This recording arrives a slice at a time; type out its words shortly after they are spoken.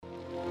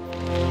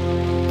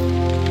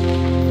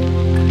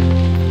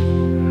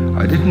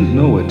didn't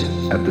know it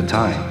at the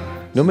time.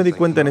 No me di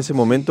cuenta en ese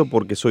momento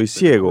porque soy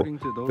ciego,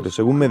 pero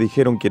según me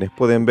dijeron quienes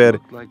pueden ver,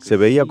 se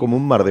veía como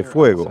un mar de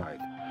fuego.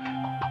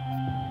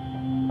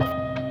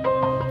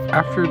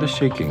 After the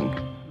shaking,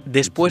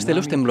 Después de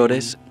los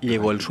temblores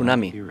llegó el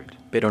tsunami,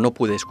 pero no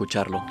pude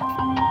escucharlo.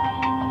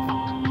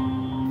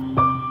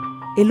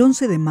 El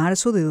 11 de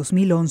marzo de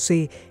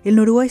 2011, el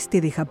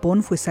noroeste de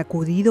Japón fue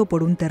sacudido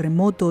por un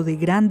terremoto de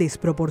grandes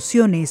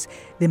proporciones,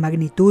 de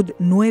magnitud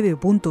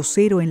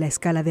 9.0 en la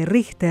escala de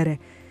Richter.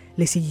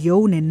 Le siguió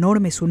un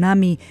enorme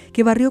tsunami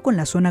que barrió con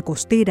la zona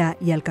costera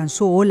y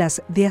alcanzó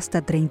olas de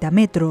hasta 30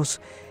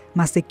 metros.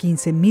 Más de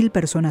 15.000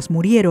 personas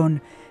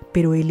murieron,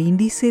 pero el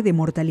índice de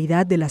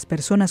mortalidad de las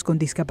personas con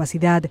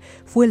discapacidad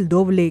fue el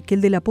doble que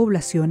el de la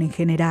población en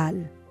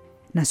general.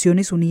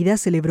 Naciones Unidas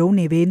celebró un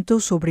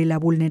evento sobre la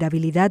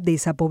vulnerabilidad de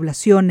esa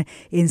población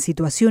en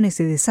situaciones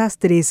de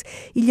desastres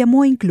y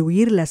llamó a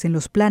incluirlas en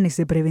los planes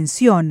de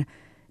prevención.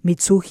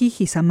 Mitsuhi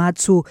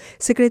Hisamatsu,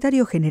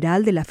 secretario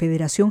general de la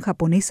Federación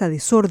Japonesa de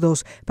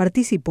Sordos,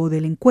 participó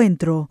del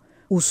encuentro.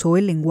 Usó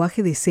el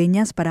lenguaje de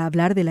señas para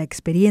hablar de la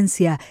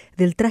experiencia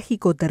del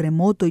trágico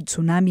terremoto y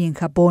tsunami en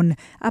Japón,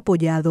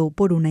 apoyado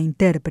por una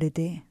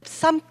intérprete.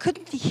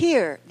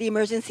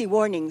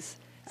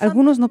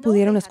 Algunos no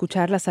pudieron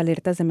escuchar las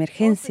alertas de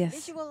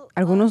emergencias.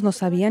 Algunos no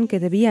sabían que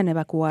debían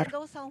evacuar.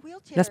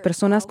 Las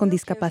personas con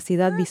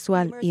discapacidad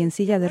visual y en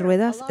silla de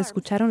ruedas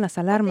escucharon las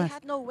alarmas,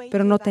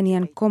 pero no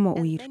tenían cómo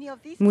huir.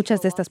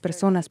 Muchas de estas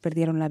personas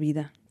perdieron la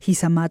vida.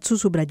 Hisamatsu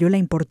subrayó la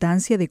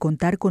importancia de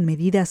contar con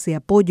medidas de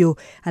apoyo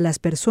a las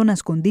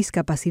personas con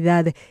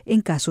discapacidad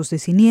en casos de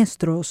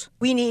siniestros.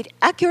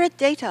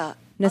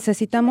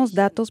 Necesitamos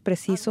datos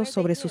precisos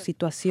sobre su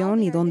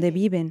situación y dónde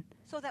viven,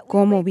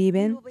 cómo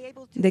viven,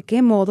 de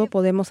qué modo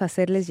podemos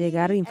hacerles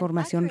llegar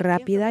información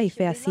rápida y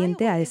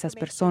fehaciente a esas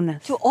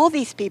personas.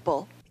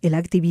 El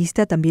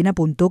activista también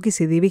apuntó que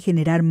se debe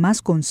generar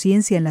más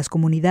conciencia en las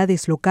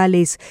comunidades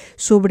locales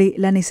sobre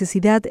la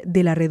necesidad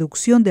de la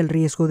reducción del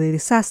riesgo de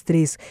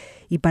desastres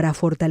y para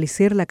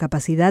fortalecer la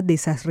capacidad de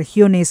esas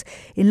regiones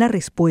en la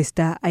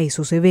respuesta a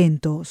esos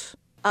eventos.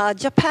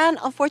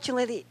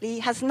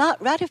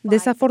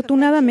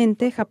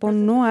 Desafortunadamente,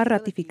 Japón no ha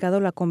ratificado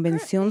la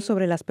Convención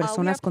sobre las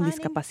personas con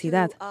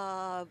discapacidad.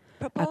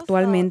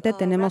 Actualmente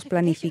tenemos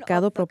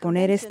planificado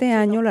proponer este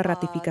año la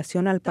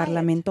ratificación al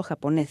Parlamento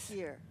japonés.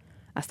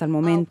 Hasta el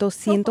momento,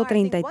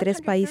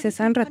 133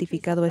 países han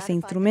ratificado ese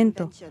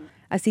instrumento,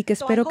 así que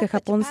espero que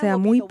Japón sea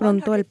muy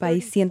pronto el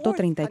país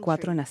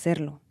 134 en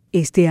hacerlo.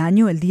 Este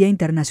año, el Día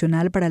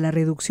Internacional para la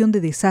Reducción de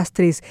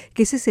Desastres,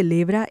 que se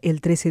celebra el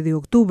 13 de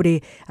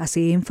octubre,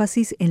 hace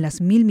énfasis en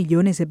las 1.000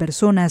 millones de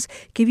personas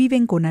que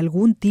viven con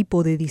algún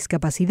tipo de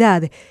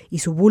discapacidad y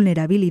su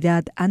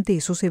vulnerabilidad ante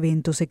esos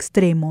eventos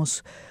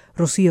extremos.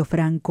 Rocio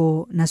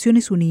Franco,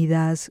 Naciones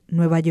Unidas,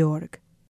 Nueva York.